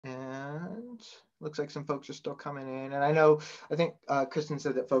looks like some folks are still coming in. And I think Kristen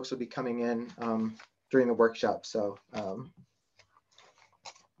said that folks will be coming in during the workshop. So, all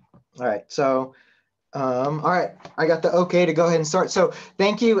right. So, all right, I got the okay to go ahead and start. So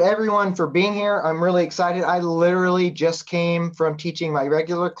thank you everyone for being here. I'm really excited. I literally just came from teaching my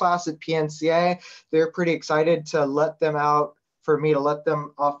regular class at PNCA. They're pretty excited to let them out, for me to let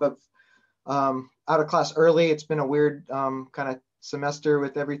them off of out of class early. It's been a weird kind of semester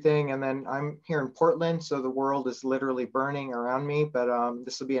with everything. And then I'm here in Portland, so the world is literally burning around me, but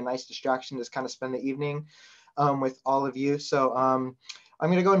this will be a nice distraction to kind of spend the evening with all of you. So I'm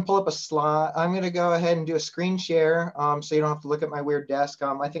going to go and pull up a slide. I'm going to go ahead and do a screen share so you don't have to look at my weird desk.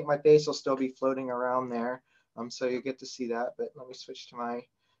 I think my face will still be floating around there. So you get to see that, but let me switch to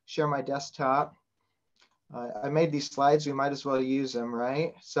share my desktop. I made these slides, we might as well use them,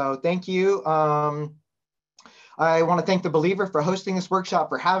 right? So thank you. I want to thank The Believer for hosting this workshop,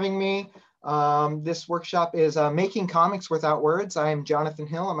 for having me. This workshop is Making Comics Without Words. I am Jonathan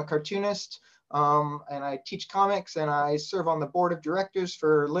Hill, I'm a cartoonist. And I teach comics, and I serve on the board of directors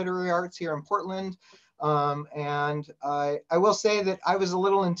for literary arts here in Portland. And I will say that I was a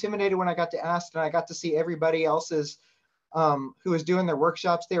little intimidated when I got to ask, and I got to see everybody else's who was doing their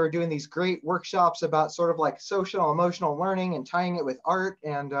workshops. They were doing these great workshops about sort of like social emotional learning and tying it with art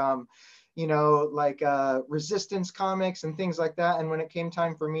and you know, like resistance comics and things like that. And when it came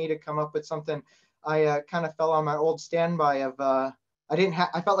time for me to come up with something, I kind of fell on my old standby of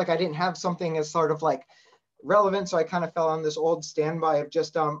I felt like I didn't have something as sort of like relevant. So I kind of fell on this old standby of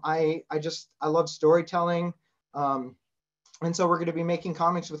just, I love storytelling. And so we're going to be making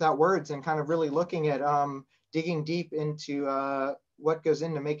comics without words and kind of really looking at digging deep into what goes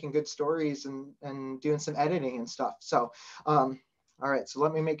into making good stories and doing some editing and stuff. So, all right, so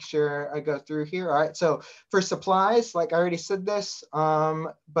let me make sure I go through here. All right, so for supplies, like I already said this,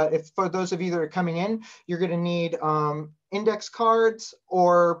 but if for those of you that are coming in, you're going to need index cards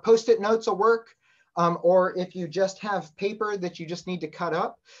or Post-it notes will work. Or if you just have paper that you just need to cut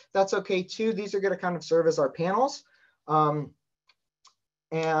up, that's okay too. These are going to kind of serve as our panels. And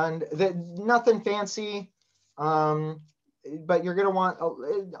nothing fancy, but you're going to want,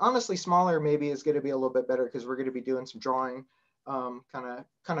 honestly, smaller maybe is going to be a little bit better because we're going to be doing some drawing, kind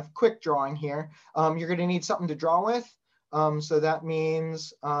of quick drawing here. You're going to need something to draw with. So that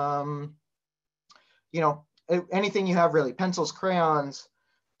means, you know, anything you have really, pencils, crayons,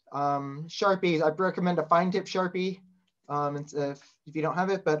 Sharpies. I'd recommend a fine tip Sharpie if you don't have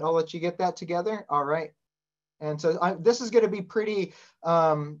it, but I'll let you get that together. All right. And so this is going to be pretty,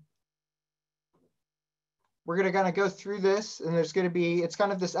 we're going to kind of go through this, and there's going to be, it's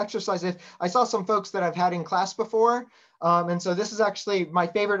kind of this exercise. I saw some folks that I've had in class before. And so this is actually my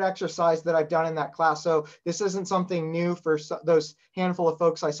favorite exercise that I've done in that class. So this isn't something new for those handful of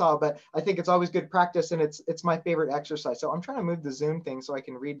folks I saw, but I think it's always good practice, and it's my favorite exercise. So I'm trying to move the Zoom thing so I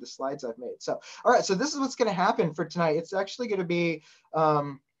can read the slides I've made. So, all right, so this is what's going to happen for tonight. It's actually going to be,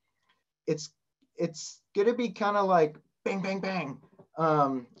 it's going to be kind of like bang, bang, bang.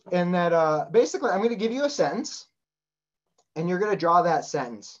 And that basically I'm going to give you a sentence, and you're going to draw that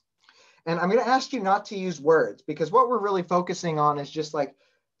sentence. And I'm going to ask you not to use words, because what we're really focusing on is just like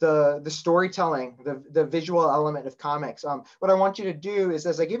the storytelling, the visual element of comics. What I want you to do is,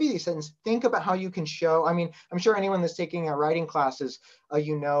 as I give you these sentences, think about how you can show. I mean, I'm sure anyone that's taking a writing classes,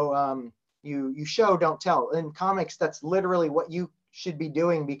 you know, you show, don't tell. In comics, that's literally what you should be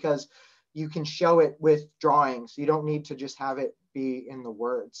doing, because you can show it with drawings. You don't need to just have it be in the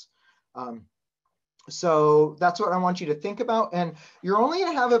words. So that's what I want you to think about. And you're only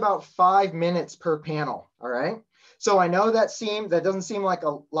going to have about 5 minutes per panel. All right. So I know that doesn't seem like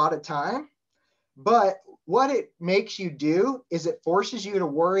a lot of time, but what it makes you do is it forces you to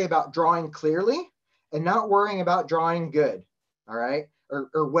worry about drawing clearly and not worrying about drawing good. All right.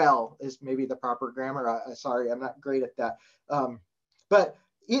 Or well is maybe the proper grammar. Sorry, I'm not great at that. But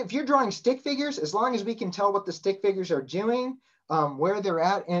if you're drawing stick figures, as long as we can tell what the stick figures are doing, where they're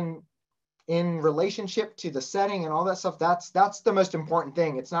at in relationship to the setting and all that stuff, that's the most important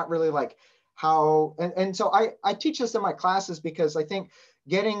thing. It's not really like how, and so I teach this in my classes, because I think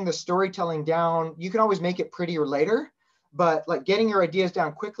getting the storytelling down, you can always make it prettier later, but like getting your ideas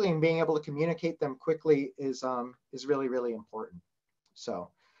down quickly and being able to communicate them quickly is really, really important. So,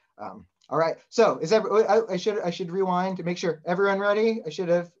 all right. So I should rewind to make sure everyone ready. I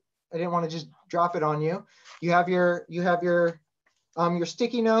didn't want to just drop it on you. You have your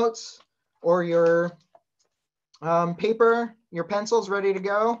sticky notes or your paper, your pencils ready to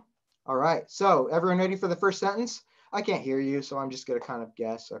go. All right. So everyone ready for the first sentence? I can't hear you, so I'm just going to kind of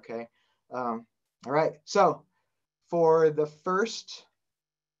guess. Okay. All right. So for the first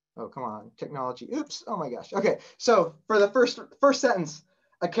Oh, come on, technology. Oops, oh my gosh. Okay, so for the first sentence,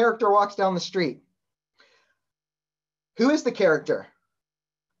 a character walks down the street. Who is the character?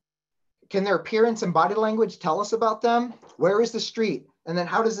 Can their appearance and body language tell us about them? Where is the street? And then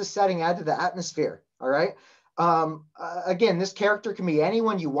how does this setting add to the atmosphere? All right. Again, this character can be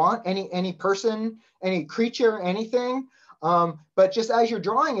anyone you want, any person, any creature, anything. But just as you're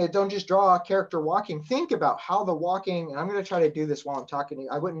drawing it, don't just draw a character walking. Think about how the walking, and I'm going to try to do this while I'm talking to you.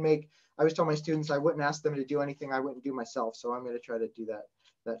 I always tell my students I wouldn't ask them to do anything I wouldn't do myself. So I'm going to try to do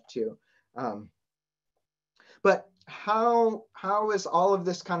that too. But how is all of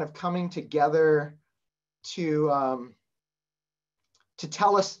this kind of coming together to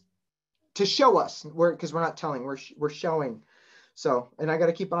tell us, to show us, because we're not telling, we're showing. So, and I got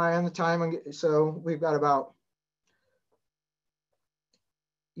to keep an eye on the time. So we've got about,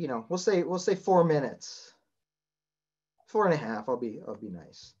 we'll say 4 minutes, 4.5. I'll be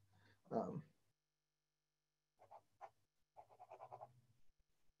nice.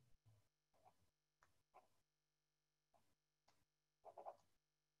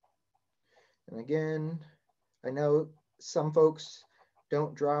 And again, I know some folks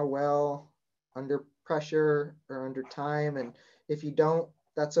don't draw well under pressure or under time. And if you don't,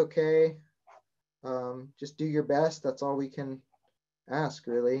 that's okay. Just do your best. That's all we can ask,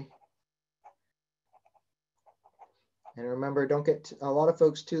 really. And remember, don't get a lot of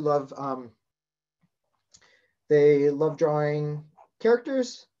folks too love, they love drawing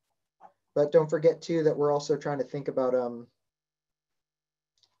characters, but don't forget too that we're also trying to think about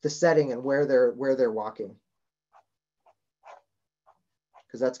the setting and where they're walking,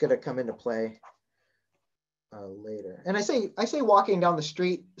 because that's going to come into play later. And I say walking down the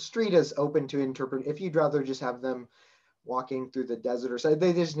street. Street is open to interpret. If you'd rather just have them walking through the desert or so,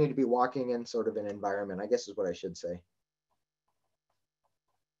 they just need to be walking in sort of an environment, I guess is what I should say.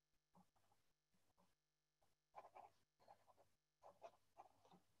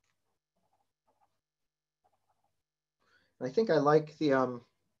 And I think I like the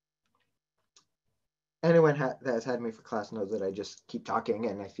anyone that has had me for class knows that I just keep talking,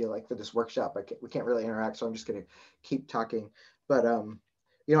 and I feel like for this workshop we can't really interact, so I'm just going to keep talking. But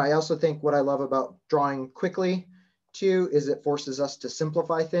I also think what I love about drawing quickly too is it forces us to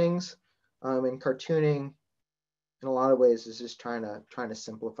simplify things, and cartooning in a lot of ways is just trying to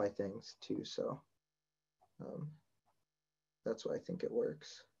simplify things too. So that's why I think it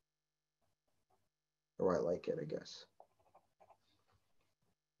works, or I like it, I guess.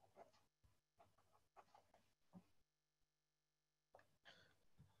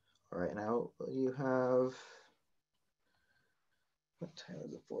 All right, now you have, what time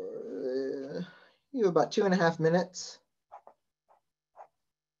is it for? You have about 2.5 minutes.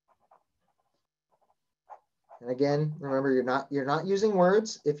 And again, remember, you're not using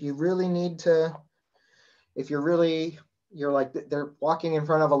words. If you really need to, if you're like they're walking in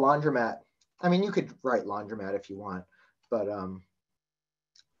front of a laundromat. I mean, you could write laundromat if you want, but how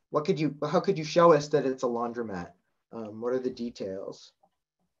could you show us that it's a laundromat? What are the details?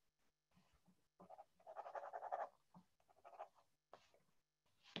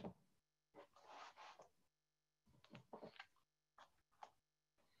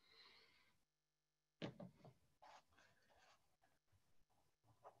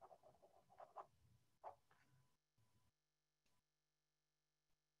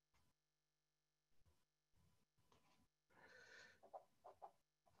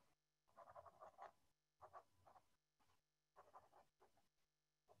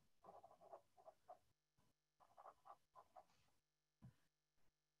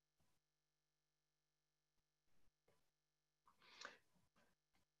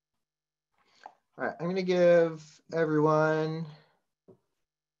 All right, I'm going to give everyone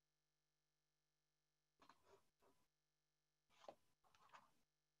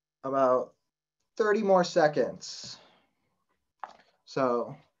about 30 more seconds.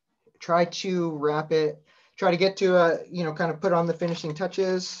 So try to wrap it, try to get to kind of put on the finishing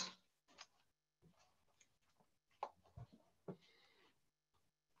touches.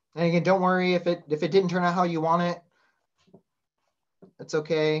 And again, don't worry if it didn't turn out how you want it. It's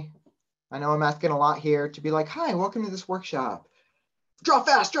okay. I know I'm asking a lot here to be like, hi, welcome to this workshop. Draw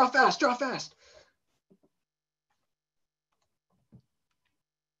fast, draw fast, draw fast.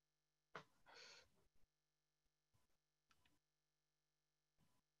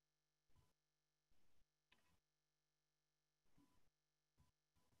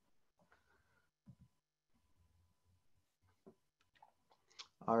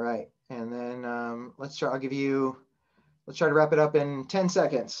 All right, and then let's try to wrap it up in 10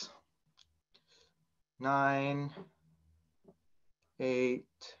 seconds. 9, 8,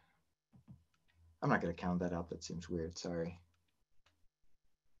 I'm not going to count that out. That seems weird. Sorry.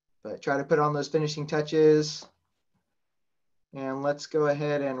 But try to put on those finishing touches. And let's go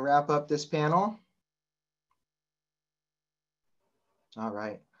ahead and wrap up this panel. All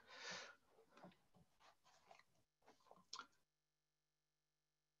right.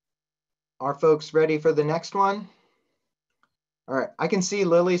 Are folks ready for the next one? All right, I can see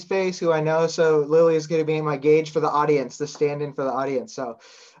Lily's face, who I know, so Lily is going to be my gauge for the audience, the stand-in for the audience. So,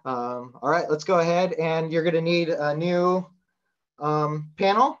 all right, let's go ahead, and you're going to need a new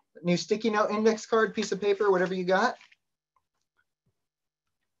panel, new sticky note, index card, piece of paper, whatever you got.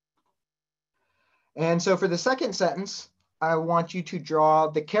 And so for the second sentence, I want you to draw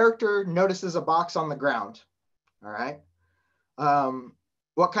the character notices a box on the ground. All right.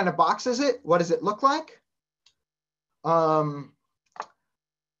 What kind of box is it? What does it look like? And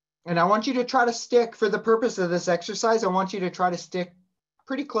I want you to try to stick, for the purpose of this exercise, I want you to try to stick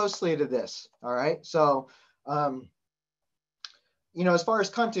pretty closely to this. All right. So, you know, as far as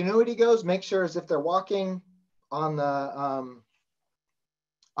continuity goes, make sure as if they're walking on the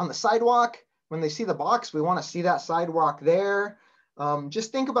sidewalk, when they see the box, we want to see that sidewalk there.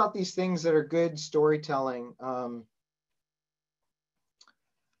 Just think about these things that are good storytelling.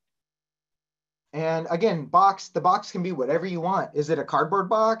 And again, the box can be whatever you want. Is it a cardboard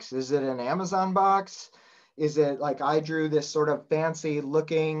box? Is it an Amazon box? Is it like I drew this sort of fancy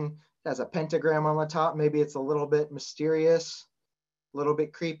looking, has a pentagram on the top? Maybe it's a little bit mysterious, a little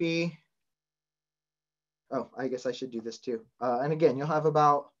bit creepy. Oh, I guess I should do this too. And again, you have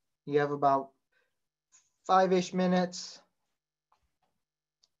about 5-ish minutes.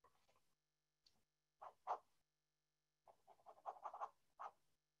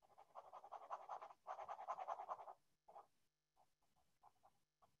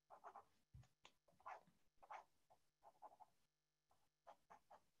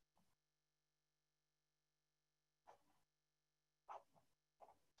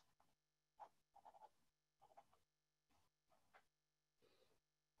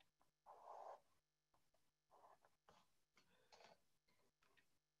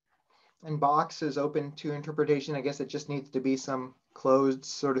 And box is open to interpretation. I guess it just needs to be some closed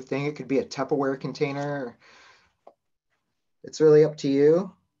sort of thing. It could be a Tupperware container. It's really up to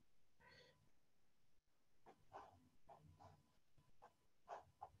you.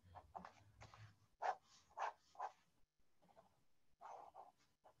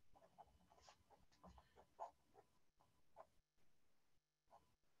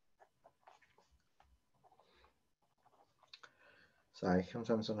 Sorry,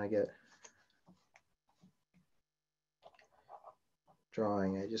 sometimes when I get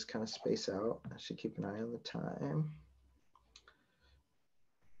drawing, I just kind of space out. I should keep an eye on the time.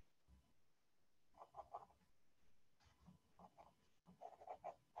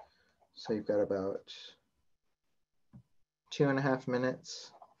 So you've got about 2.5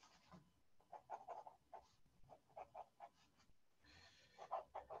 minutes.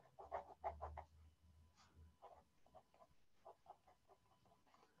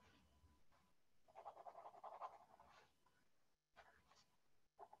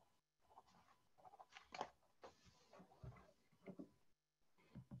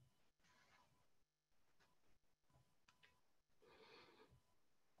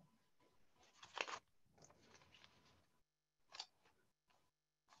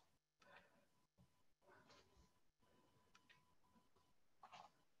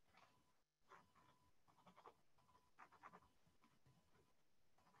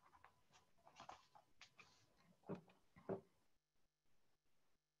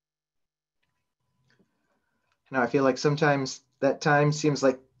 Now I feel like sometimes that time seems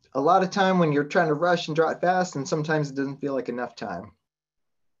like a lot of time when you're trying to rush and draw it fast, and sometimes it doesn't feel like enough time.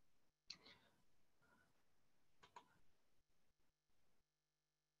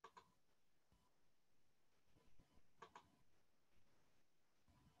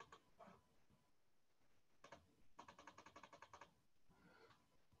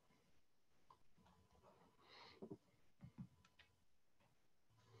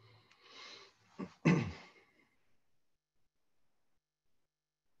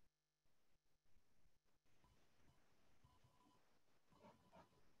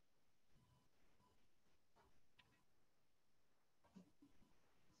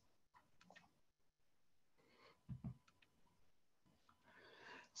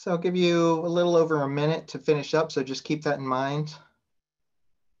 So I'll give you a little over a minute to finish up, so just keep that in mind.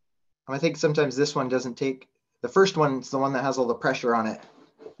 I think sometimes this one doesn't take, the first one's the one that has all the pressure on it.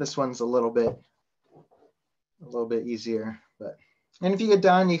 This one's a little bit easier, but And if you get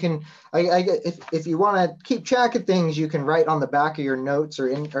done, you can, if you want to keep track of things, you can write on the back of your notes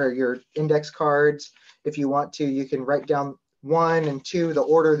or your index cards. If you want to, you can write down 1 and 2, the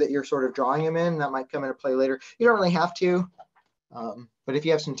order that you're sort of drawing them in. That might come into play later. You don't really have to, but if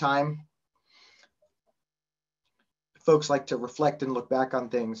you have some time, folks like to reflect and look back on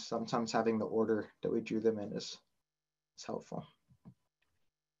things. Sometimes having the order that we drew them in is helpful.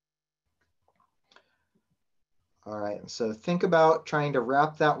 All right, so think about trying to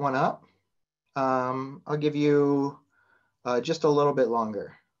wrap that one up. I'll give you just a little bit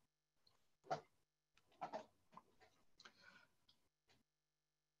longer.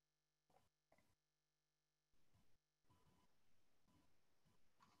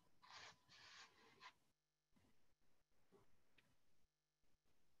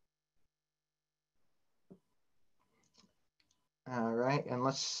 All right, and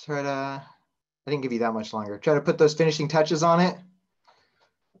let's try to, I didn't give you that much longer. Try to put those finishing touches on it.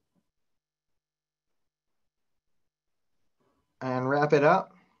 And wrap it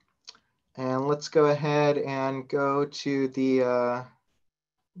up. And let's go ahead and go to the,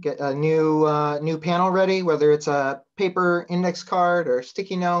 get a new panel ready, whether it's a paper index card or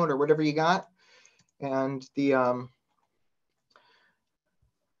sticky note or whatever you got. And the,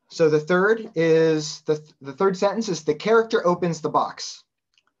 so the third is, the third sentence is the character opens the box.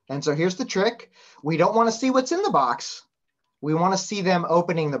 And so here's the trick. We don't want to see what's in the box. We want to see them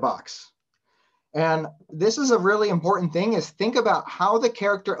opening the box. And this is a really important thing, is think about how the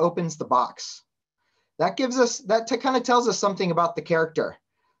character opens the box. That gives us, that kind of tells us something about the character.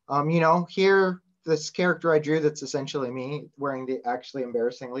 You know, here, this character I drew, that's essentially me wearing the, actually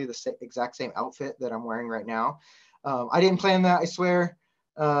embarrassingly, the exact same outfit that I'm wearing right now. I didn't plan that, I swear.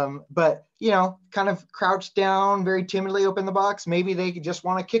 But, you know, kind of crouched down, very timidly open the box. Maybe they just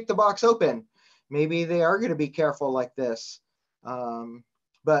want to kick the box open. Maybe they are going to be careful like this.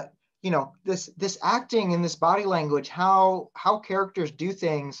 But, you know, this acting and this body language, how characters do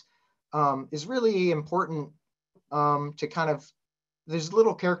things is really important to kind of, there's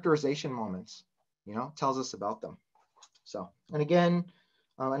little characterization moments, you know, tells us about them. So, and again,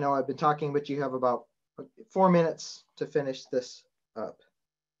 I know I've been talking, but you have about 4 minutes to finish this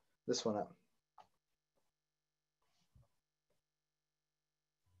one up.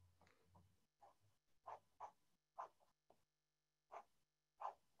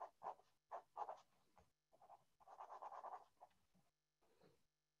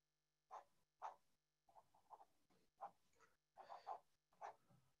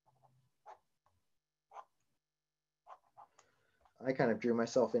 I kind of drew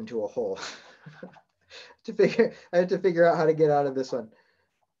myself into a hole. I had to figure out how to get out of this one.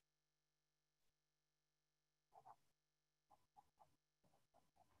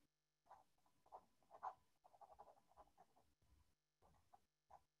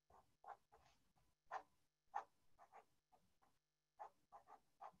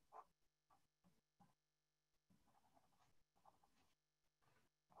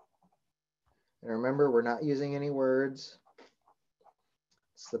 And remember, we're not using any words.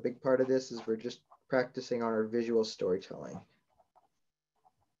 It's the big part of this, is we're just practicing on our visual storytelling.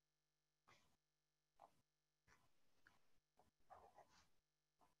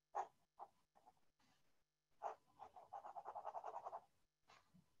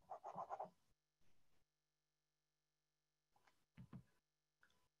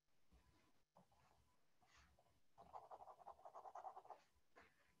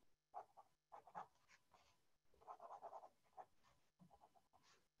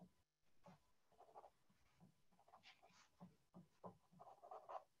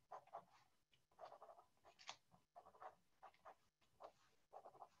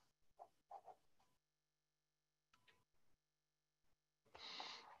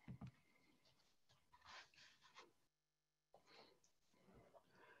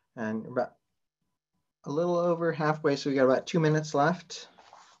 And about a little over halfway, so we got about 2 minutes left.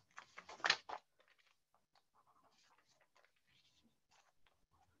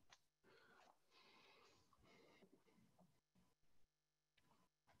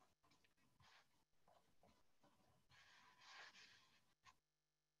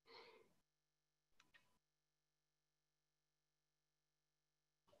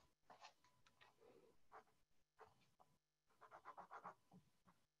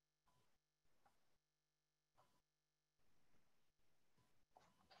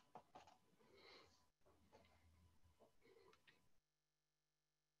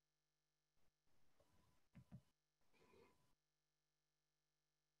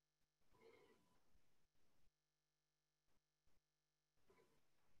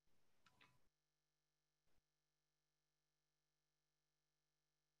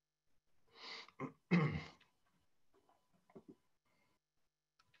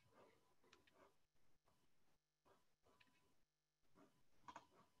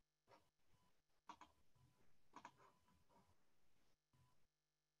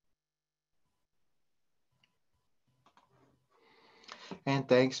 And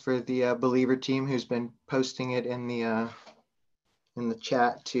thanks for the Believer team who's been posting it in the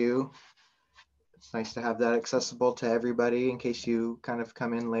chat too. It's nice to have that accessible to everybody in case you kind of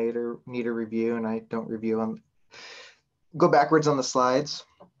come in late or need a review and I don't review on, go backwards on the slides.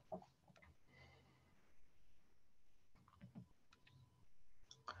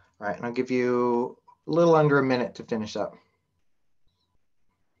 All right, and I'll give you a little under a minute to finish up.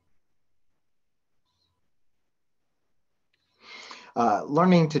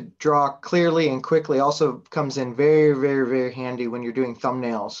 Learning to draw clearly and quickly also comes in very, very, very handy when you're doing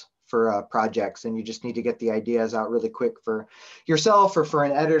thumbnails for projects and you just need to get the ideas out really quick for yourself or for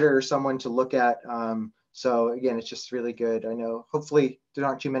an editor or someone to look at. So again, it's just really good. I know hopefully there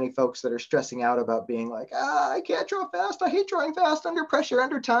aren't too many folks that are stressing out about being like, I can't draw fast. I hate drawing fast under pressure,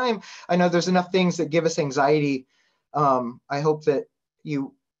 under time. I know there's enough things that give us anxiety. I hope that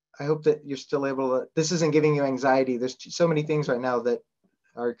you're still able to, this isn't giving you anxiety. There's so many things right now that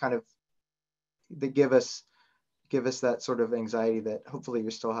are kind of, that give us that sort of anxiety that hopefully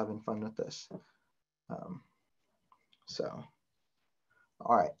you're still having fun with this.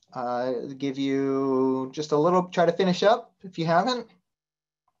 All right, I'll give you just a little, try to finish up if you haven't.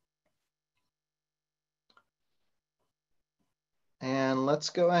 And let's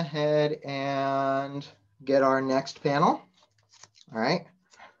go ahead and get our next panel. All right.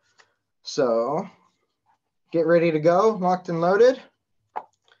 So get ready to go, locked and loaded.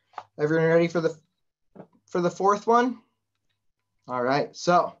 Everyone ready for the fourth one? All right,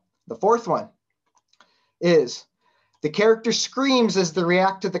 so the fourth one is the character screams as they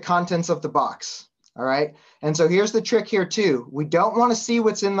react to the contents of the box. All right, and so here's the trick here too. We don't want to see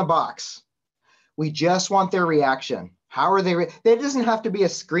what's in the box. We just want their reaction. How are they? It doesn't have to be a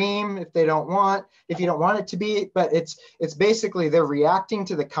scream if they don't want, if you don't want it to be, but it's basically they're reacting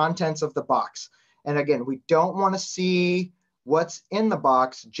to the contents of the box. And again, we don't want to see what's in the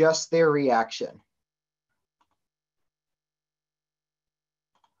box, just their reaction.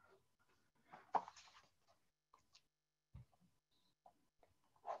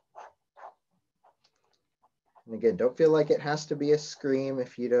 And again, don't feel like it has to be a scream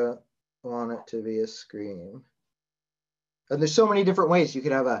if you don't want it to be a scream. And there's so many different ways. You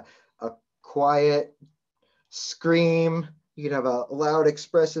could have a quiet scream. You could have a loud,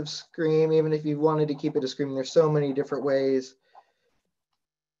 expressive scream, even if you wanted to keep it a scream. There's so many different ways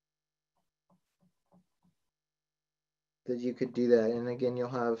that you could do that. And again, you'll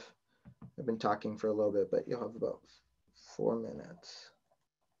have, I've been talking for a little bit, but you'll have about 4 minutes.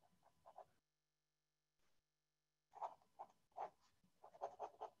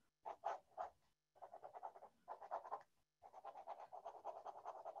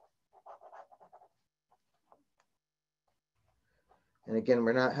 And again,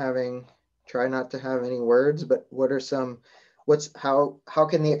 we're not having, try not to have any words, but what are some, how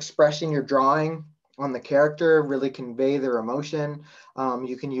can the expression you're drawing on the character really convey their emotion?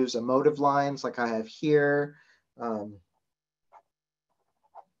 You can use emotive lines like I have here.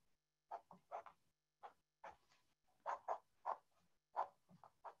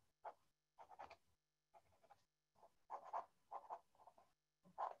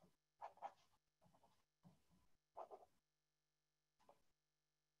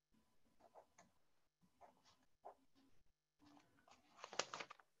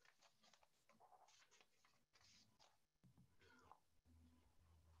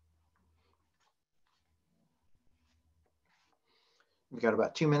 We've got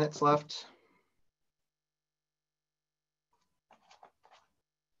about 2 minutes left.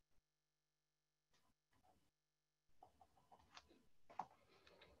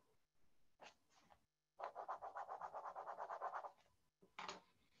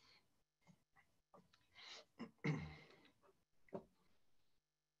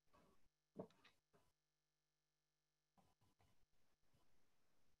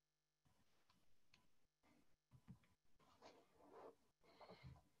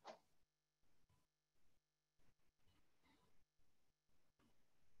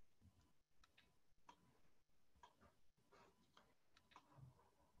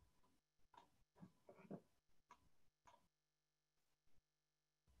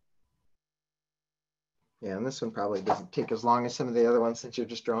 Yeah, and this one probably doesn't take as long as some of the other ones since you're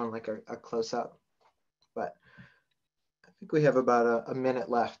just drawing like a close-up. But I think we have about a minute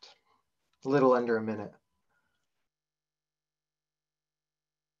left, a little under a minute.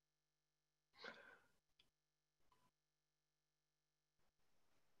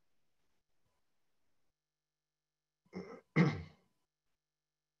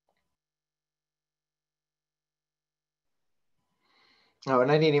 Oh,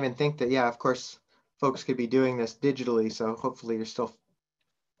 and I didn't even think that, yeah, of course, folks could be doing this digitally. So hopefully you're still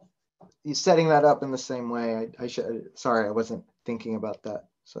setting that up in the same way. I should, sorry, I wasn't thinking about that.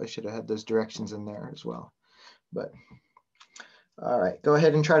 So I should have had those directions in there as well. But all right, go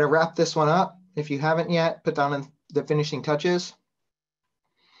ahead and try to wrap this one up. If you haven't yet, put down the finishing touches.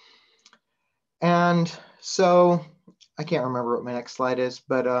 And so I can't remember what my next slide is,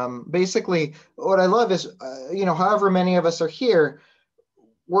 but basically what I love is, however many of us are here,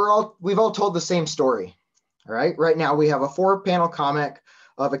 we've all told the same story. All right, right now we have a 4-panel comic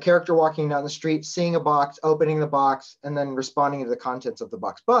of a character walking down the street, seeing a box, opening the box, and then responding to the contents of the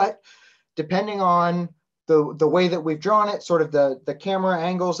box. But depending on the way that we've drawn it, sort of the camera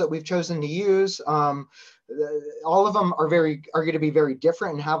angles that we've chosen to use, all of them are going to be very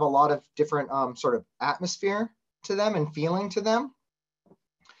different and have a lot of different sort of atmosphere to them and feeling to them.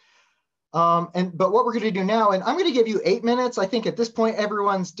 But what we're going to do now, and I'm going to give you 8 minutes. I think at this point,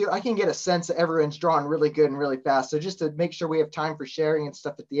 I can get a sense that everyone's drawn really good and really fast. So just to make sure we have time for sharing and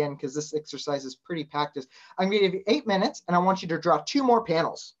stuff at the end, because this exercise is pretty packed, I'm going to give you 8 minutes and I want you to draw 2 more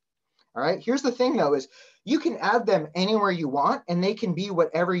panels. All right. Here's the thing though, is you can add them anywhere you want and they can be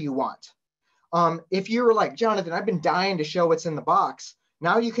whatever you want. If you were like, Jonathan, I've been dying to show what's in the box.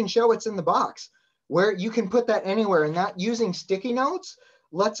 Now you can show what's in the box, where you can put that anywhere, and that using sticky notes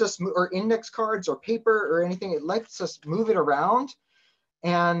lets us, or index cards or paper or anything, it lets us move it around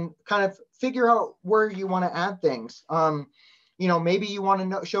and kind of figure out where you want to add things. Maybe you want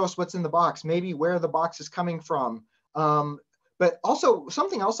to show us what's in the box, maybe where the box is coming from. But also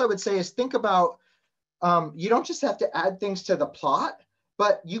something else I would say is think about, you don't just have to add things to the plot,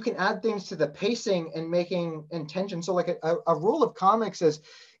 but you can add things to the pacing and making intention. So like a rule of comics is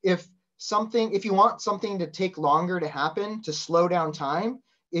if you want something to take longer to happen, to slow down time,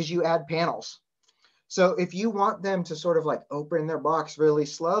 is you add panels. So if you want them to sort of like open their box really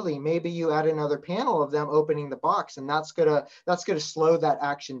slowly, maybe you add another panel of them opening the box, and that's gonna slow that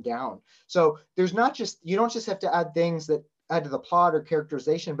action down. So there's not just, you don't just have to add things that add to the plot or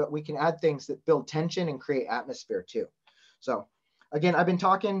characterization, but we can add things that build tension and create atmosphere too. So again, I've been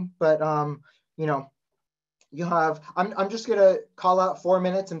talking, but you have, I'm just gonna call out 4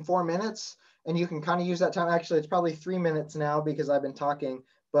 minutes and 4 minutes, and you can kind of use that time. Actually, it's probably 3 minutes now because I've been talking,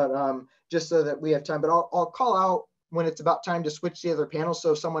 but just so that we have time. But I'll call out when it's about time to switch to the other panel,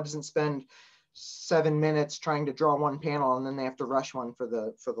 so someone doesn't spend 7 minutes trying to draw one panel and then they have to rush one for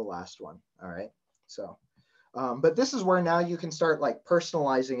the last one. All right. So, but this is where now you can start like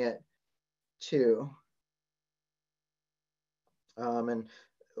personalizing it too. And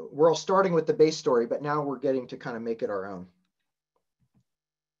we're all starting with the base story, but now we're getting to kind of make it our own.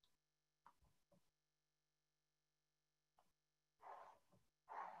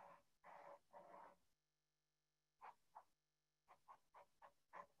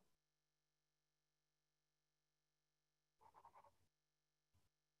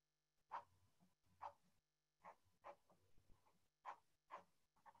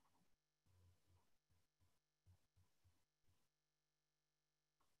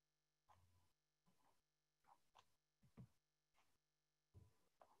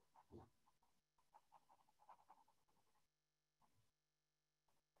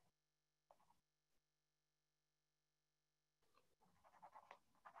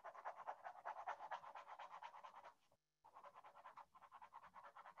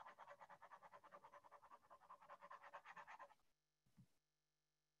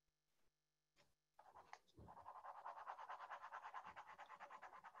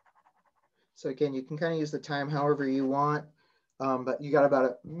 So again, you can kind of use the time however you want, but you got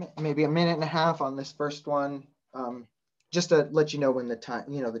about maybe a minute and a half on this first one, just to let you know when the time,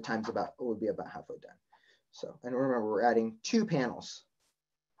 the time's would be about halfway done. So, and remember, we're adding 2 panels.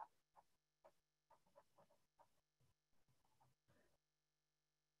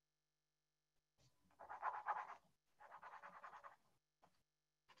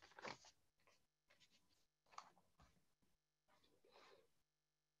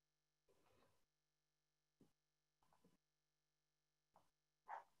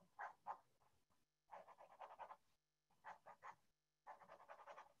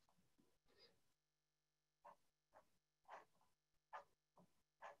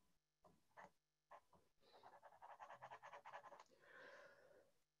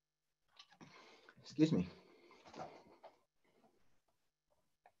 Excuse me.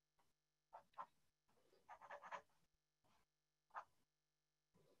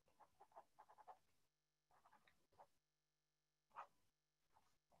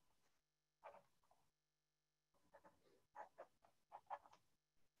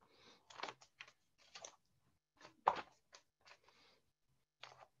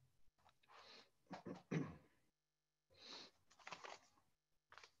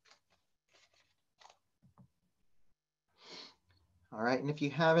 All right, and if you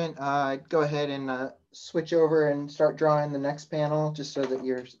haven't, go ahead and switch over and start drawing the next panel, just so that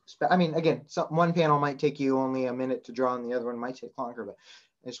you're, I mean, again, one panel might take you only a minute to draw and the other one might take longer, but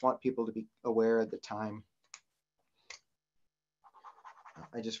I just want people to be aware of the time.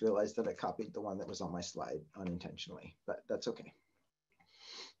 I just realized that I copied the one that was on my slide unintentionally, but that's okay.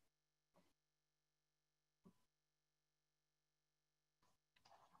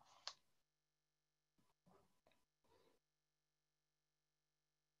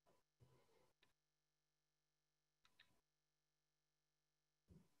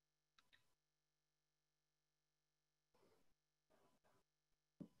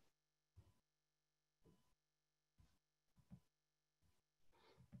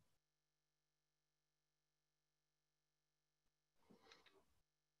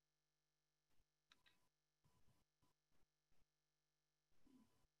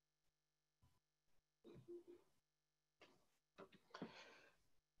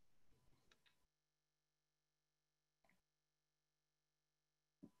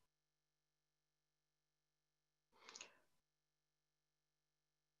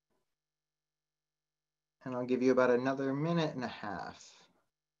 And I'll give you about another minute and a half.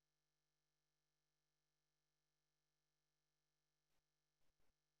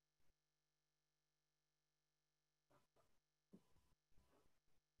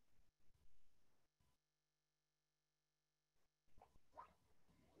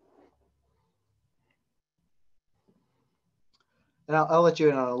 And I'll let you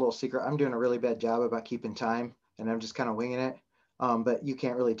in on a little secret. I'm doing a really bad job about keeping time, and I'm just kind of winging it. But you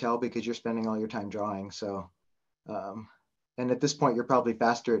can't really tell because you're spending all your time drawing. So, and at this point, you're probably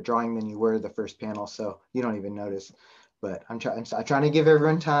faster at drawing than you were the first panel, so you don't even notice. But I'm trying to give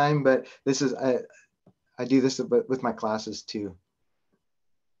everyone time. But this is I do this with my classes too.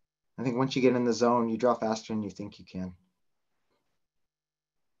 I think once you get in the zone, you draw faster than you think you can.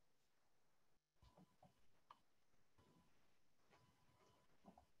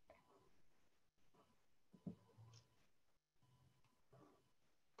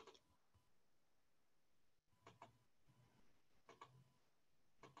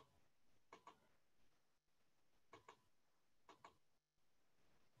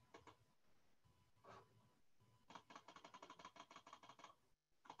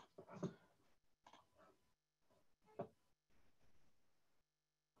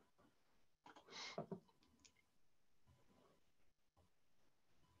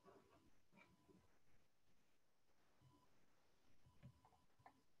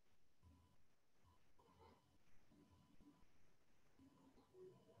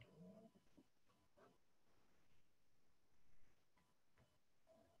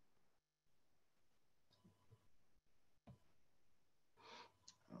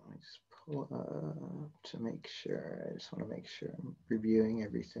 Just pull up to make sure. I just want to make sure I'm reviewing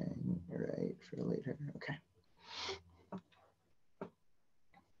everything right for later. Okay.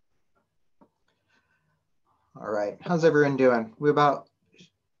 All right. How's everyone doing? I'll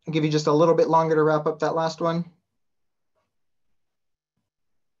give you just a little bit longer to wrap up that last one.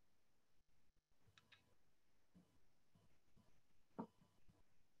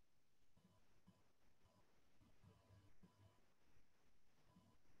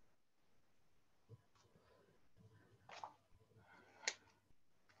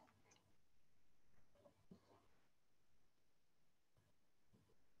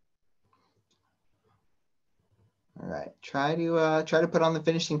 All right. Try to put on the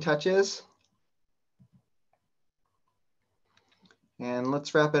finishing touches. And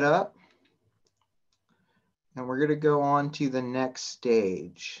let's wrap it up. And we're going to go on to the next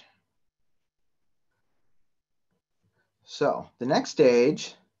stage. So the next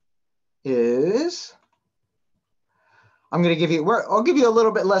stage is, I'll give you a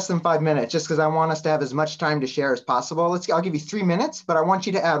little bit less than 5 minutes just because I want us to have as much time to share as possible. I'll give you 3 minutes, but I want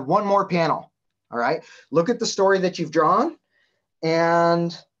you to add one more panel. All right. Look at the story that you've drawn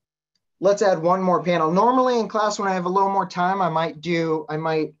and let's add one more panel. Normally in class, when I have a little more time, I might do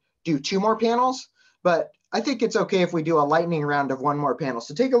 2 more panels, but I think it's okay if we do a lightning round of 1 more panel.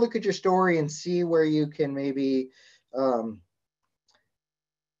 So take a look at your story and see where you can maybe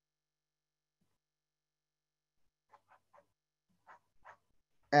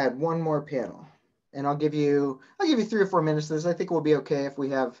add 1 more panel. And I'll give you 3 or 4 minutes of this. I think we'll be okay if we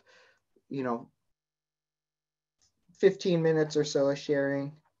have, 15 minutes or so of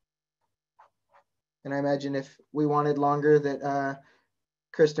sharing. And I imagine if we wanted longer that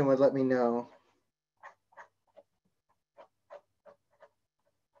Kristen would let me know.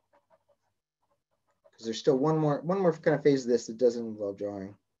 Because there's still one more kind of phase of this that doesn't involve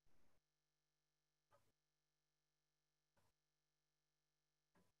drawing.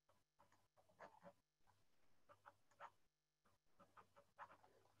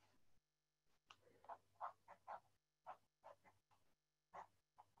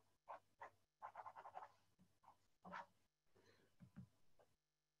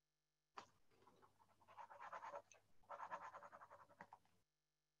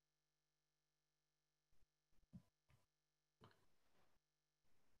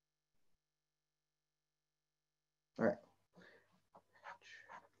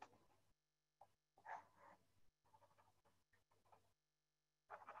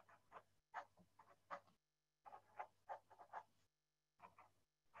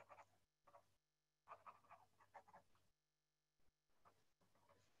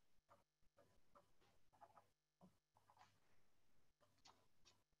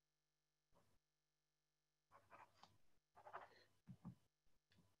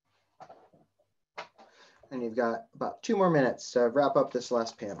 And you've got about 2 more minutes to wrap up this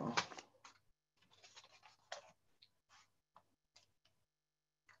last panel.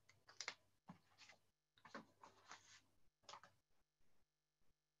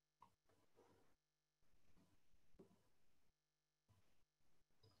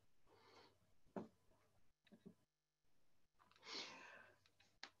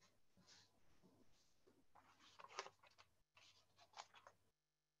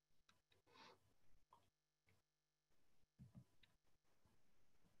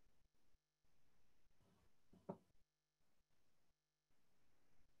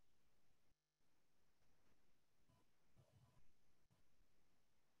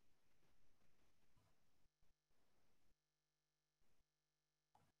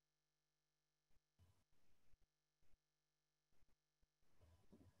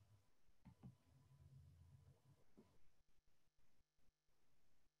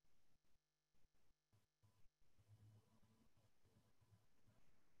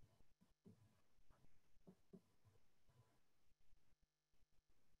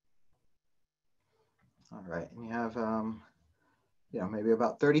 All right, and you have, maybe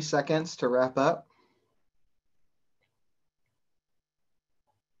about 30 seconds to wrap up.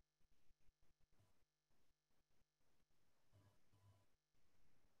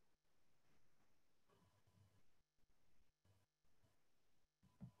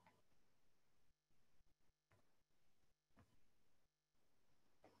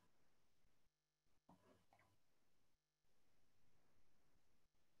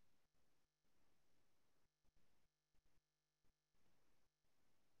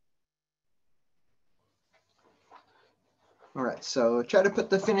 All right, so try to put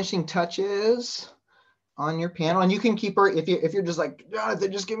the finishing touches on your panel, and you can keep her if you're just like,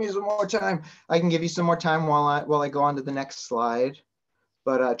 Jonathan, just give me some more time. I can give you some more time while I go on to the next slide.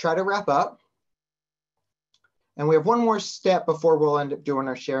 But try to wrap up. And we have one more step before we'll end up doing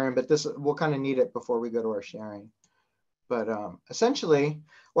our sharing, but this we'll kind of need it before we go to our sharing. But essentially,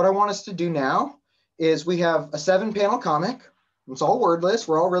 what I want us to do now is we have a 7-panel comic. It's all wordless.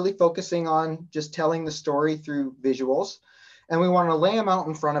 We're all really focusing on just telling the story through visuals. And we want to lay them out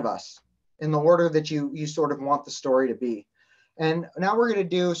in front of us in the order that you sort of want the story to be. And now we're going to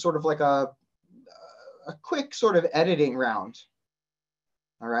do sort of like a quick sort of editing round.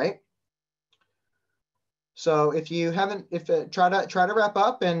 All right. So if you haven't, try to wrap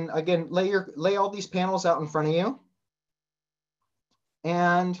up, and again, lay all these panels out in front of you.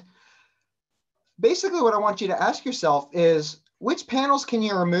 And basically what I want you to ask yourself is, which panels can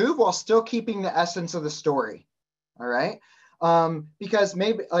you remove while still keeping the essence of the story? All right. Because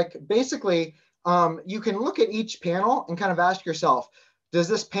maybe basically you can look at each panel and kind of ask yourself, does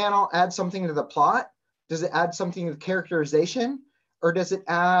this panel add something to the plot? Does it add something to the characterization? Or does it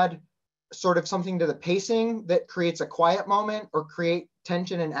add sort of something to the pacing that creates a quiet moment or create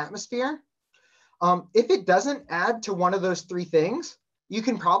tension and atmosphere? If it doesn't add to one of those 3 things, you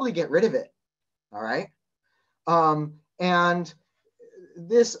can probably get rid of it. All right. And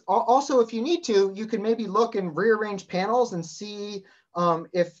this also, if you need to, you can maybe look and rearrange panels and see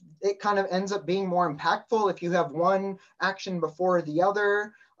if it kind of ends up being more impactful if you have one action before the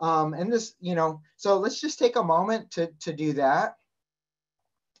other. And this, so let's just take a moment to do that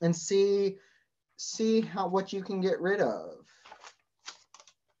and see what you can get rid of.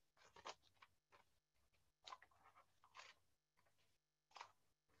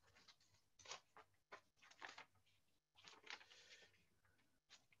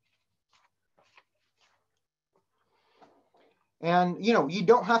 And, you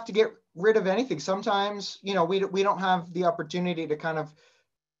don't have to get rid of anything. Sometimes, we don't have the opportunity to kind of,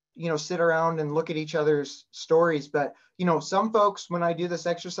 sit around and look at each other's stories. But, some folks, when I do this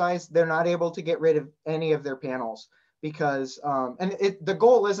exercise, they're not able to get rid of any of their panels because, the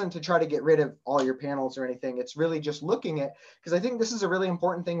goal isn't to try to get rid of all your panels or anything. It's really just looking at, because I think this is a really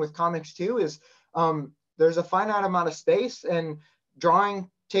important thing with comics too, is there's a finite amount of space and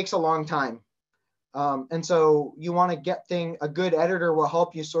drawing takes a long time. And so you want to get a good editor will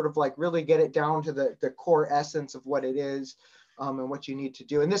help you sort of like really get it down to the core essence of what it is and what you need to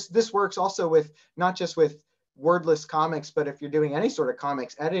do. And this works also with not just with wordless comics, but if you're doing any sort of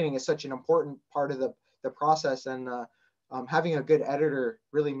comics, editing is such an important part of the process. And having a good editor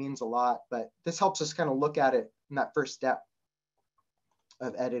really means a lot. But this helps us kind of look at it in that first step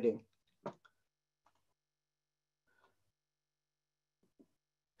of editing.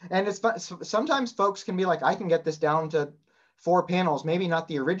 And it's fun. Sometimes folks can be like, I can get this down to 4 panels, maybe not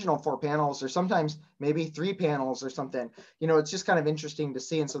the original 4 panels, or sometimes maybe 3 panels or something. It's just kind of interesting to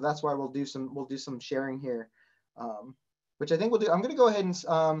see. And so that's why we'll do some sharing here. which I think we'll do. I'm going to go ahead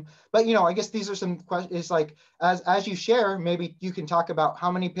and, but you know, I guess these are some questions. It's like as you share, maybe you can talk about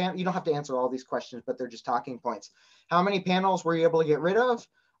how many panels. You don't have to answer all these questions, but they're just talking points. How many panels were you able to get rid of?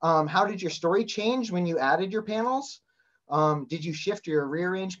 How did your story change when you added your panels? Did you shift or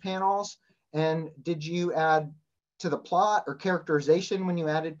rearrange panels? And did you add to the plot or characterization when you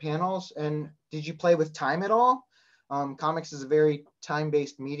added panels? And did you play with time at all? Comics is a very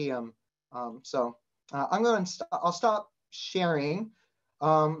time-based medium. So I'm going to, I'll stop sharing.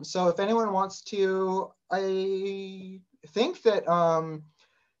 So if anyone wants to, I think that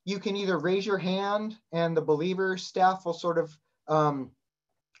you can either raise your hand and the believer staff will sort of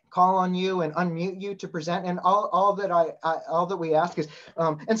call on you and unmute you to present. And all that we ask is,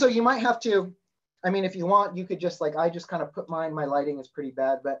 and so you might have to, I mean, if you want, you could just like, I just kind of put mine, my lighting is pretty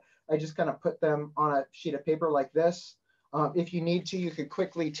bad, but I just kind of put them on a sheet of paper like this. If you need to, you could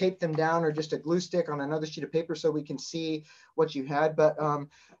quickly tape them down or just a glue stick on another sheet of paper so we can see what you had. But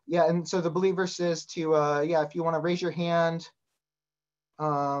yeah, and so the believer says to, yeah, if you want to raise your hand,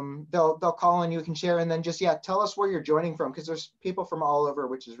 they'll call and you can share, and then just, yeah, tell us where you're joining from, because there's people from all over,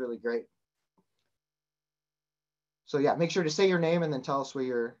 which is really great. So yeah, make sure to say your name and then tell us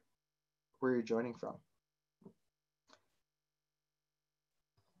where you're joining from.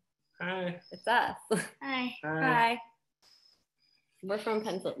 Hi. It's us. Hi. Hi. We're from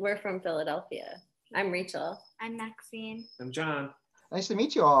Philadelphia. I'm Rachel. I'm Maxine. I'm John. Nice to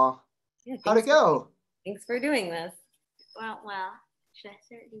meet you all. Yeah, How'd it go? Thanks for doing this. Well, should I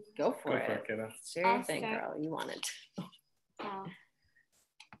start? Go for it. Kiddo. Share I'll your thing, start. girl. You want it. Well,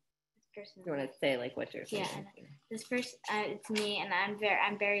 this person. You want to say like what you're saying? Yeah. This person, it's me, and I'm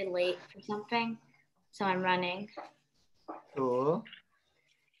very late for something, so I'm running. Cool.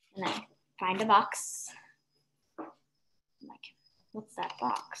 And I find a box. I'm like, what's that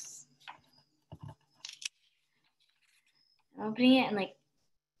box? I'm opening it, and like,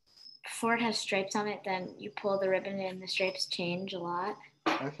 before it has stripes on it, then you pull the ribbon and the stripes change a lot.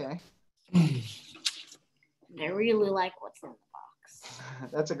 Okay. And I really like what's in the box.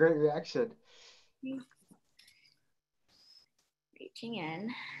 That's a great reaction. Reaching in.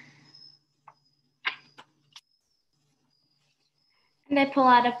 And I pull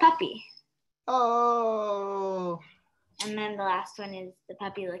out a puppy. Oh. And then the last one is the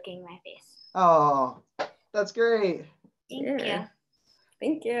puppy licking my face. Oh, that's great. Thank you.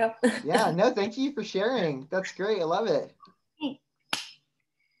 Thank you. Yeah, no, thank you for sharing. That's great. I love it. Hey.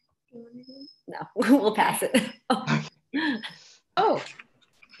 Do you want to do it? No, we'll pass it. Oh,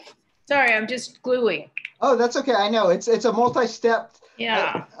 sorry, I'm just gluing. Oh, that's okay. I know it's a multi-step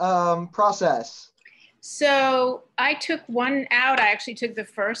Yeah. process. So I took one out. I actually took the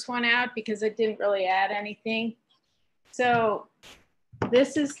first one out because it didn't really add anything. So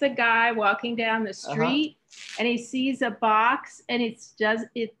this is the guy walking down the street and he sees a box and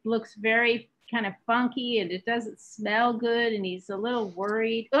it looks very kind of funky and it doesn't smell good and he's a little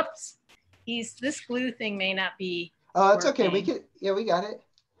worried. Oops, this glue thing may not be. Oh, that's working. okay. We got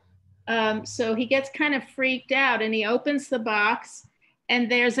it. So he gets kind of freaked out and he opens the box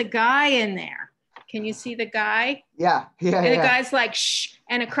and there's a guy in there. Can you see the guy? Yeah. And the guy's like, shh.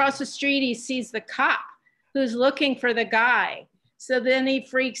 And across the street, he sees the cop who's looking for the guy. So then he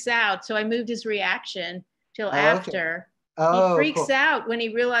freaks out. So I moved his reaction till after. Oh, he freaks cool. out when he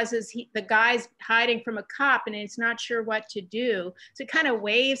realizes the guy's hiding from a cop and he's not sure what to do. So he kind of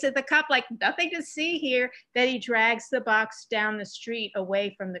waves at the cop like nothing to see here. Then he drags the box down the street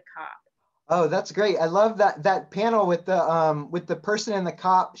away from the cop. Oh, that's great. I love that panel with the person and the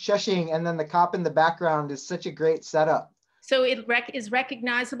cop shushing and then the cop in the background is such a great setup. So it is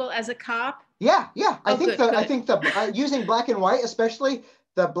recognizable as a cop? Yeah. I think good. Using black and white, especially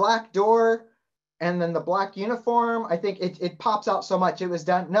the black door and then the black uniform, I think it pops out so much. It was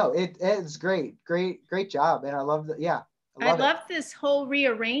done. No, it's great job. And I love that. Yeah. I love this whole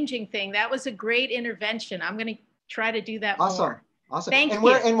rearranging thing. That was a great intervention. I'm going to try to do that more. Awesome. Thank and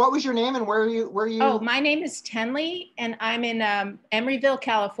you. And what was your name and where are you? Oh, my name is Tenley and I'm in Emeryville,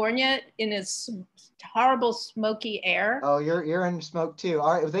 California in this horrible smoky air. Oh, you're in smoke too.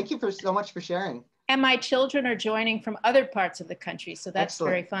 All right. Well, thank you so much for sharing. And my children are joining from other parts of the country. So that's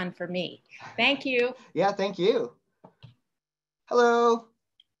Excellent. Very fun for me. Thank you. Yeah, thank you. Hello.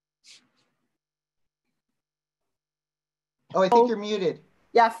 Oh, I think you're muted.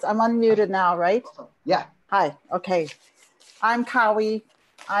 Yes, I'm unmuted now, right? Yeah. Hi, okay. I'm Cowie.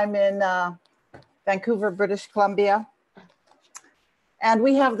 I'm in Vancouver, British Columbia. And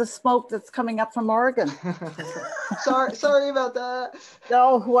we have the smoke that's coming up from Oregon. sorry about that.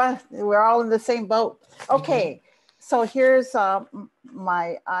 No, we're all in the same boat. Okay, so here's I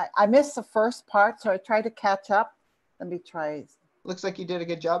missed the first part, so I tried to catch up. Let me try. Looks like you did a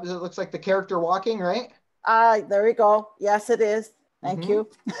good job. It looks like the character walking, right? There we go. Yes, it is. Thank you.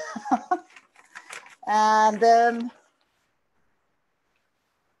 And then.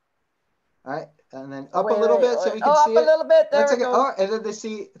 All right, and then up a little bit so we can see it. Up a little bit. There That's we okay. go. Oh, and then they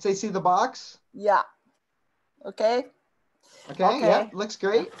see the box. Yeah. Okay. Okay. Yeah, looks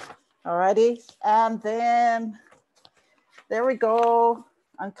great. Alrighty, and then there we go.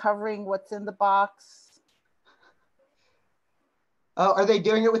 Uncovering what's in the box. Oh, are they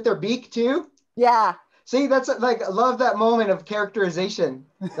doing it with their beak too? Yeah. See, that's like, I love that moment of characterization.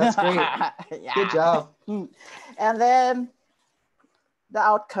 That's great. Yeah. Good job. And then the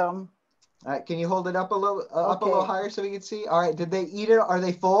outcome. All right, can you hold it up a little up a Okay. little higher so we can see? All right, did they eat it? Are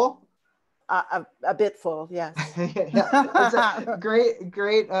they full? A bit full, yes. Yeah, it's a great,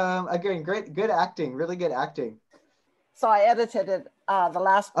 again, good acting, really good acting. So I edited it, the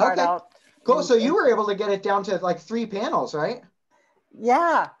last part out. Cool. So you were able to get it down to like 3 panels, right?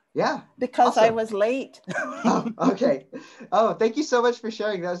 Yeah. Yeah. Because I awesome. was late. Oh, okay. Oh, thank you so much for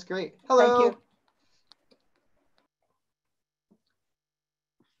sharing. That was great. Hello. Thank you.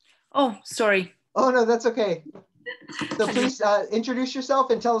 Oh, sorry. Oh, no, that's okay. So please introduce yourself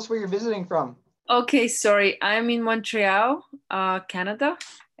and tell us where you're visiting from. Okay, sorry. I'm in Montreal, Canada,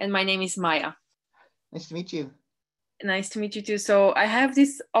 and my name is Maya. Nice to meet you. Nice to meet you too. So I have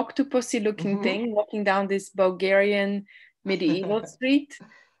this octopusy looking thing walking down this Bulgarian medieval street.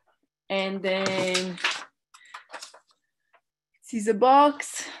 And then sees a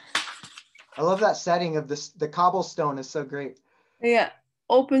box. I love that setting of this. The cobblestone is so great. Yeah,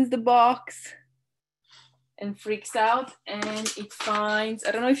 opens the box and freaks out, and it finds,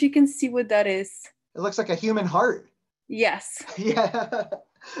 I don't know if you can see what that is. It looks like a human heart. Yes. Yeah.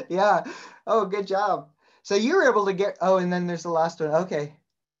 Yeah. Oh, good job. So you were able to get, oh, and then there's the last one. Okay.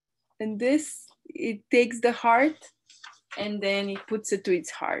 And this, it takes the heart and then it puts it to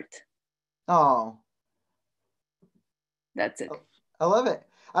its heart. Oh. That's it. I love it.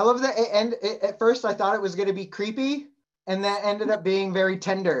 I love that. And at first I thought it was going to be creepy, and that ended up being very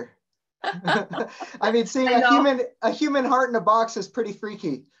tender. I mean, seeing a human heart in a box is pretty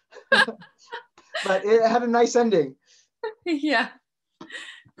freaky, but it had a nice ending. Yeah.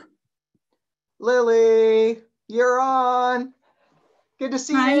 Lily, you're on. Good to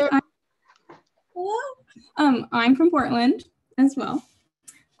see you. Hello. I'm from Portland as well.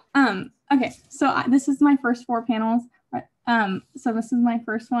 Okay, so this is my first 4 panels. So this is my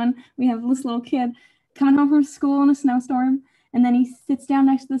first one. We have this little kid coming home from school in a snowstorm, and then he sits down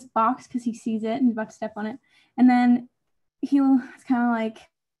next to this box because he sees it and he's about to step on it. And then he's kind of like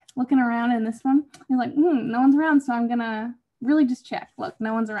looking around in this one. He's like, no one's around, so I'm gonna really just check. Look,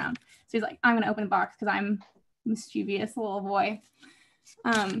 no one's around. So he's like, I'm gonna open a box because I'm a mischievous little boy.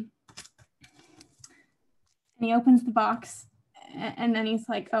 And he opens the box, and then he's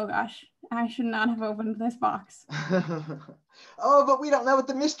like, oh gosh, I should not have opened this box. Oh, but we don't know what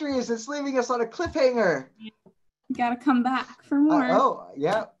the mystery is. It's leaving us on a cliffhanger. You gotta come back for more. Oh,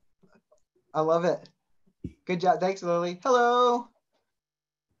 yeah. I love it. Good job. Thanks, Lily. Hello.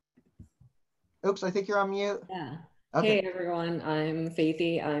 Oops, I think you're on mute. Yeah. Okay. Hey, everyone. I'm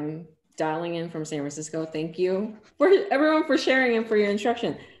Faithy. I'm dialing in from San Francisco. Thank you for everyone for sharing and for your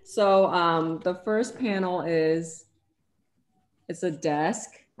instruction. So the first panel is, it's a desk.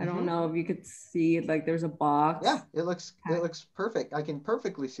 I don't know if you could see it, like there's a box. Yeah, it looks perfect. I can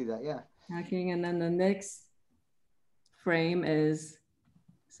perfectly see that. Yeah. Hacking, and then the next frame is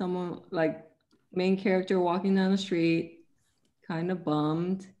someone, like main character walking down the street, kind of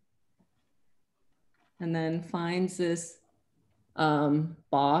bummed, and then finds this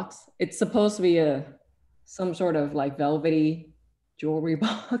box. It's supposed to be some sort of like velvety jewelry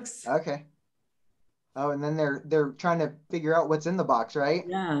box. Okay. Oh, and then they're trying to figure out what's in the box, right?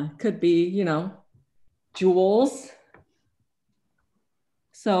 Yeah, could be, jewels.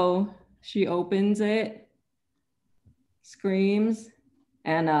 So she opens it, screams,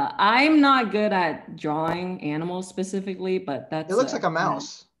 and I'm not good at drawing animals specifically, but that's— It looks like a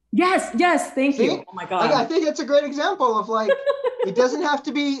mouse. Yes, thank See? you. Oh my God. I think it's a great example of like, it doesn't have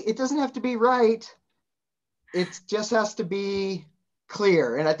to be right. It just has to be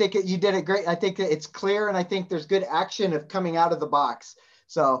clear. And I think you did it great. I think that it's clear, and I think there's good action of coming out of the box.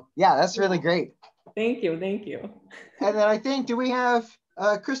 So yeah, that's really great. Thank you. And then I think, do we have,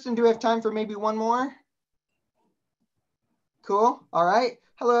 Kristen, do we have time for maybe one more? Cool. All right.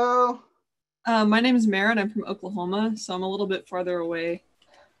 Hello. My name is Merritt. I'm from Oklahoma, so I'm a little bit farther away.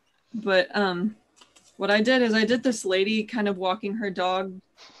 But what I did is I did this lady kind of walking her dog.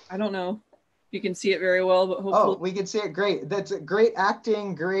 I don't know if you can see it very well, but hopefully— Oh, we can see it great. That's great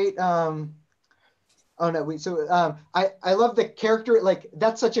acting, great. Oh no, I love the character. Like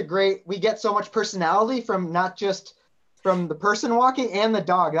that's such a great. We get so much personality from not just from the person walking and the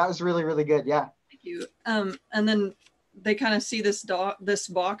dog. That was really really good. Yeah. Thank you. And then they kind of see this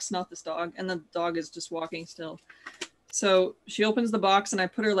box, not this dog, and the dog is just walking still. So she opens the box, and I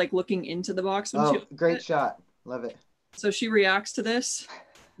put her like looking into the box when she opens great it. shot. Love it. So she reacts to this,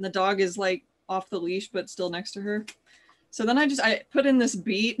 and the dog is like off the leash but still next to her. So then I put in this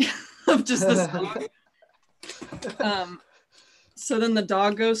beat of just this dog. So then the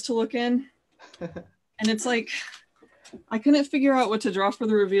dog goes to look in, and it's like I couldn't figure out what to draw for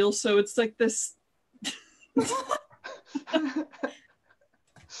the reveal, so it's like this.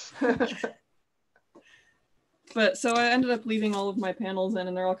 But so I ended up leaving all of my panels in,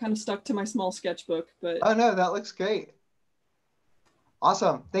 and they're all kind of stuck to my small sketchbook. But oh no, that looks great.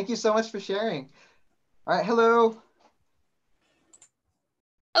 Awesome. Thank you so much for sharing. All right, hello.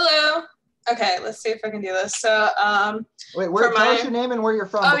 Hello. Okay, let's see if I can do this. So, wait, tell us your name and where you're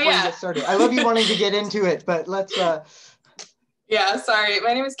from before you get started. I love you wanting to get into it, but let's. Yeah, sorry.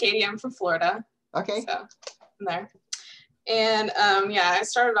 My name is Katie. I'm from Florida. Okay. So, I'm there. And yeah, I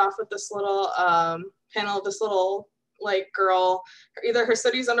started off with this little panel of this little like girl. Either her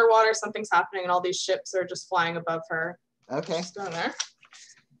city's underwater, something's happening, and all these ships are just flying above her. Okay. She's going there.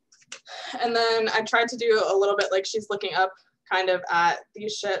 And then I tried to do a little bit like she's looking up kind of at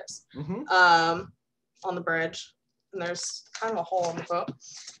these ships on the bridge, and there's kind of a hole in the boat,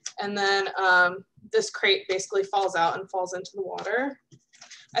 and then this crate basically falls out and falls into the water.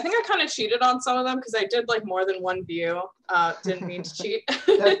 I think I kind of cheated on some of them because I did like more than one view. Didn't mean to cheat.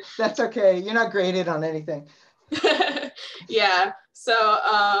 That's okay. You're not graded on anything. Yeah,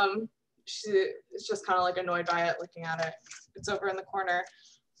 so she's just kind of like annoyed by it, looking at it. It's over in the corner.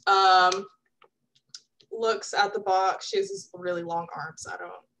 Looks at the box. She has these really long arms. I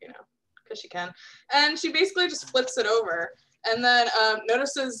don't, because she can. And she basically just flips it over, and then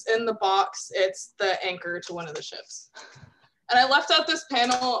notices in the box it's the anchor to one of the ships. And I left out this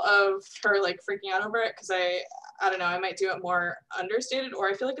panel of her like freaking out over it because I don't know, I might do it more understated, or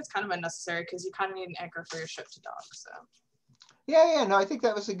I feel like it's kind of unnecessary because you kind of need an anchor for your ship to dock. So yeah, no, I think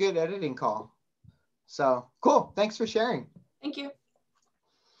that was a good editing call. So cool. Thanks for sharing. Thank you.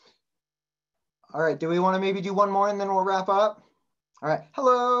 All right, do we want to maybe do one more and then we'll wrap up? All right,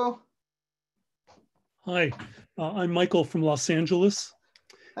 hello. Hi, I'm Michael from Los Angeles.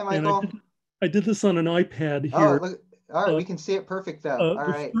 Hi, Michael. And I did this on an iPad here. Oh, look. All right, we can see it perfect though. All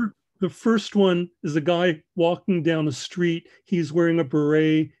right. The first one is a guy walking down the street. He's wearing a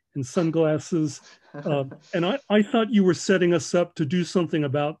beret and sunglasses. And I thought you were setting us up to do something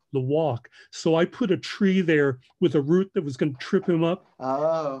about the walk. So I put a tree there with a root that was going to trip him up.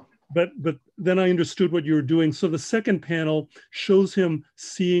 Oh. But then I understood what you were doing. So the second panel shows him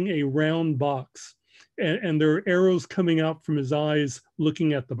seeing a round box, and there are arrows coming out from his eyes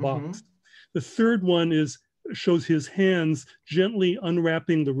looking at the box. The third one shows his hands gently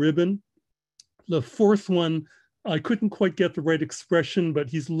unwrapping the ribbon. The fourth one, I couldn't quite get the right expression, but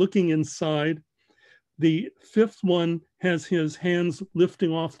he's looking inside. The fifth one has his hands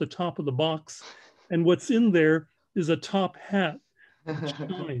lifting off the top of the box, and what's in there is a top hat.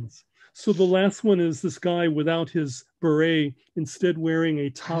 Shines. So the last one is this guy without his beret, instead wearing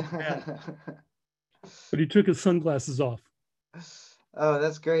a top hat, but he took his sunglasses off. Oh,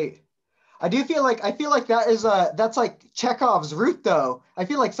 that's great. I feel like that's like Chekhov's root though. I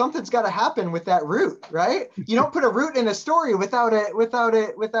feel like something's got to happen with that root, right? You don't put a root in a story without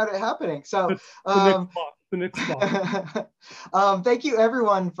it happening. So the next box. Thank you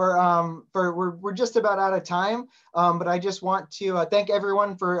everyone for we're just about out of time, but I just want to thank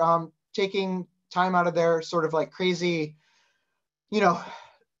everyone for taking time out of their sort of like crazy,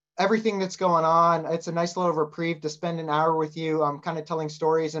 everything that's going on. It's a nice little reprieve to spend an hour with you, kind of telling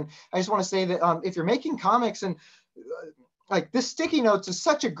stories. And I just want to say that if you're making comics, and like this sticky notes is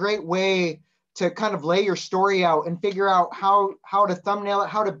such a great way to kind of lay your story out and figure out how to thumbnail it,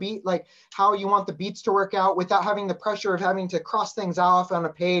 how to beat, like how you want the beats to work out without having the pressure of having to cross things off on a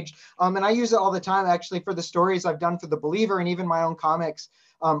page. And I use it all the time actually for the stories I've done for The Believer and even my own comics.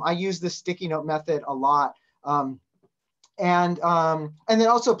 I use this sticky note method a lot. And then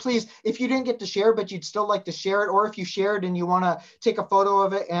also, please, if you didn't get to share, but you'd still like to share it, or if you shared and you want to take a photo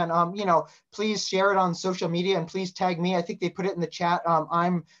of it and, please share it on social media and please tag me. I think they put it in the chat.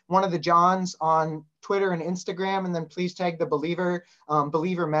 I'm one of the Johns on Twitter and Instagram, and then please tag The Believer,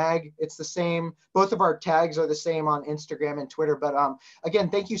 Believer Mag. It's the same. Both of our tags are the same on Instagram and Twitter. But again,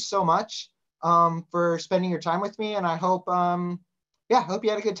 thank you so much for spending your time with me. And I hope, hope you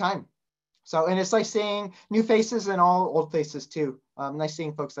had a good time. So, and it's nice seeing new faces and all old faces too. Nice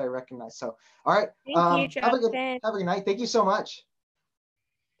seeing folks that I recognize. So, all right. Thank you, have a good night. Thank you so much.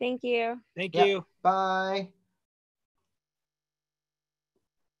 Thank you. Thank Yep. you. Bye.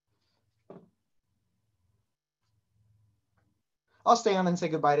 I'll stay on and say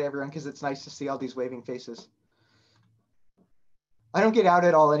goodbye to everyone because it's nice to see all these waving faces. I don't get out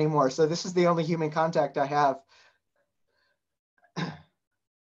at all anymore, so this is the only human contact I have.